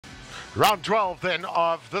Round 12 then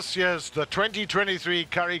of this year's the 2023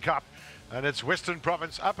 Currie Cup, and it's Western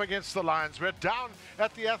Province up against the Lions. We're down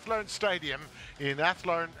at the Athlone Stadium in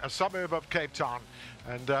Athlone, a suburb of Cape Town,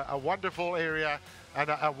 and a wonderful area and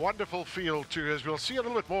a wonderful field too, as we'll see a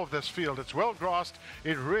little bit more of this field. It's well grassed.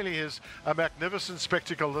 It really is a magnificent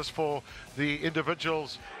spectacle, this, for the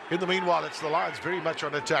individuals. In the meanwhile, it's the Lions very much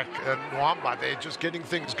on attack, and Nwamba, they're just getting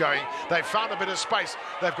things going. They've found a bit of space.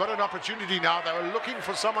 They've got an opportunity now. They were looking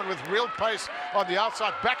for someone with real pace on the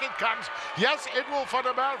outside. Back it comes. Yes, Edwin van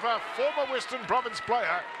der Merwe, former Western Province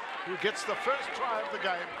player, who gets the first try of the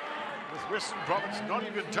game, with Western Province not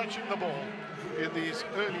even touching the ball in these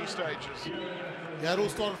early stages. Yeah, it all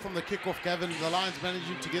started from the kickoff, Gavin. The Lions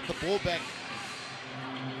managing to get the ball back,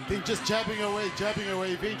 then just jabbing away.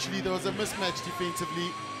 Eventually there was a mismatch defensively.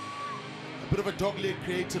 A bit of a dogleg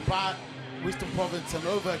created by Western Province, and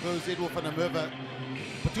over goes Edwin van der Merwe.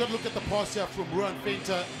 But you got to look at the pass here from Ruan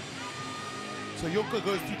Venter. So Jonker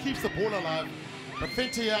goes, he keeps the ball alive. But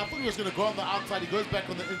Venter here, I thought he was going to go on the outside. He goes back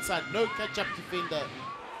on the inside. No catch-up defender.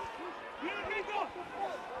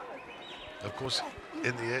 Of course,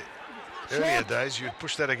 in the earlier days, you'd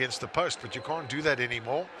push that against the post, but you can't do that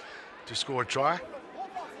anymore to score a try.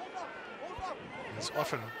 It's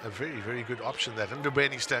often a very, very good option, that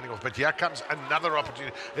Ndubeni standing off. But here comes another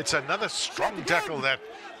opportunity. It's another strong tackle, that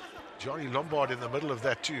Johnny Lombard in the middle of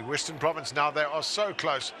that too. Western Province now, they are so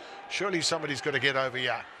close. Surely somebody's going to get over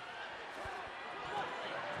here.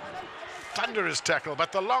 Thunderous tackle,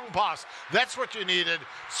 but the long pass, that's what you needed.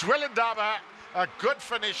 Swellendaba, a good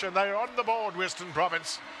finish, and they're on the board, Western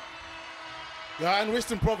Province. Yeah, and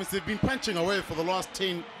Western Province, they've been punching away for the last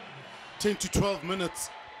 10 to 12 minutes.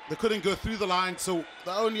 They couldn't go through the line, so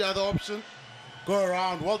the only other option, go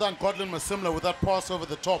around. Well done, Godlin Masimla, with that pass over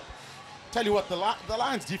the top. Tell you what, the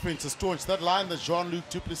Lions' defense is staunch. That line that Jean-Luc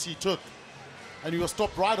Duplessis took, and he was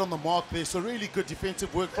stopped right on the mark there. So really good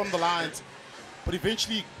defensive work from the Lions. But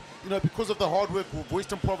eventually, you know, because of the hard work of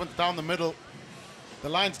Western Province down the middle, the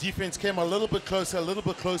Lions' defense came a little bit closer,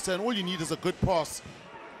 and all you need is a good pass.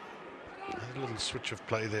 A little switch of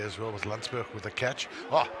play there as well with Landsberg with the catch.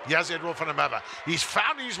 Oh, here's Edwin van der Merwe. He's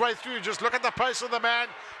found his way through. Just look at the pace of the man.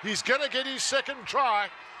 He's going to get his second try.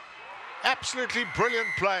 Absolutely brilliant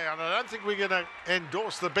play, and I don't think we're going to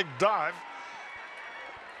endorse the big dive,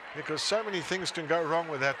 because so many things can go wrong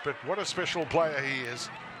with that, but what a special player he is.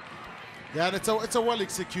 Yeah, and it's a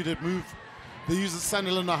well-executed move. They used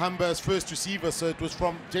Sanila Nohamba as first receiver, so it was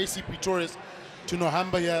from JC Pretorius to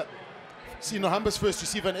Nohamba here. See Nohamba's first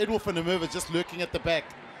receiver, and Edwin van der Merwe just lurking at the back.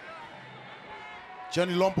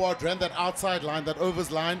 Johnny Lombard ran that outside line, that overs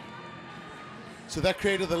line. So that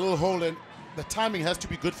created a little hole, and the timing has to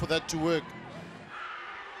be good for that to work.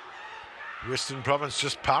 Western Province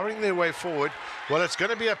just powering their way forward. Well, it's going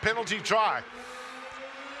to be a penalty try.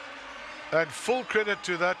 And full credit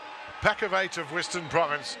to that pack of 8 of Western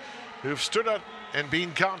Province, who've stood up and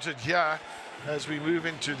been counted here as we move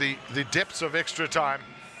into the depths of extra time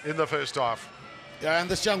in the first half. Yeah, and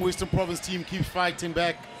this young Western Province team keeps fighting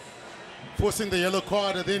back, forcing the yellow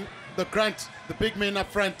card, and then the grunt, the big men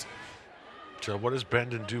up front. So what does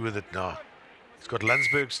Brandon do with it now? He's got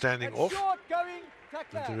Landsberg standing off.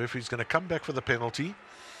 And the referee's going to come back for the penalty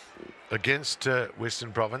against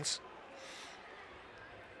Western Province.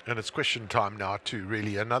 And it's question time now too,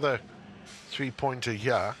 really. Another 3-pointer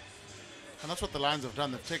here. And that's what the Lions have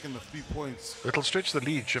done. They've taken the 3 points. It'll stretch the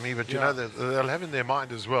lead, Jimmy, but you know, they'll have in their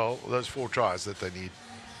mind as well those 4 tries that they need.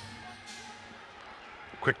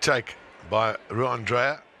 Quick take by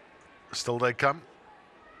Ruandrea. Still they come.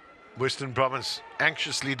 Western Province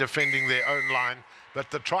anxiously defending their own line, but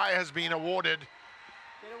the try has been awarded.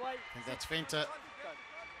 I think that's Venter.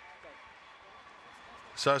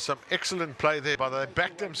 So some excellent play there, but they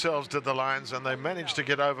backed themselves to the Lions, and they managed to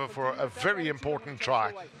get over for a very important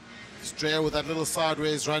try. Strayer with that little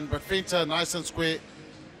sideways run, but Venter nice and square,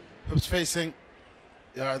 hoops facing.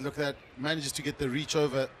 Yeah, look at that, manages to get the reach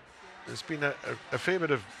over. There's been a fair bit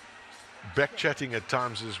of back chatting at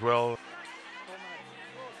times as well.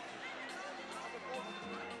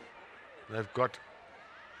 They've got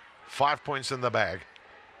 5 points in the bag.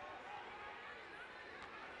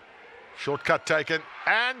 Shortcut taken,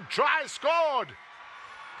 and try scored.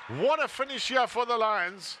 What a finish here for the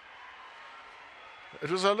Lions. It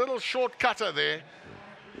was a little shortcutter there.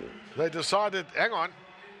 They decided, hang on,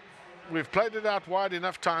 we've played it out wide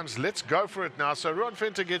enough times, let's go for it now. So Ruan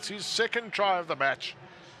Venter gets his second try of the match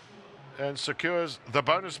and secures the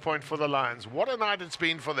bonus point for the Lions. What a night it's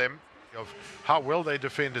been for them, of how well they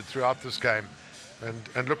defended throughout this game,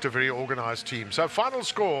 and looked a very organized team. So final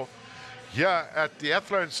score here at the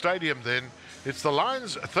Athlone Stadium then, it's the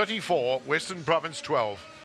Lions 34, Western Province 12.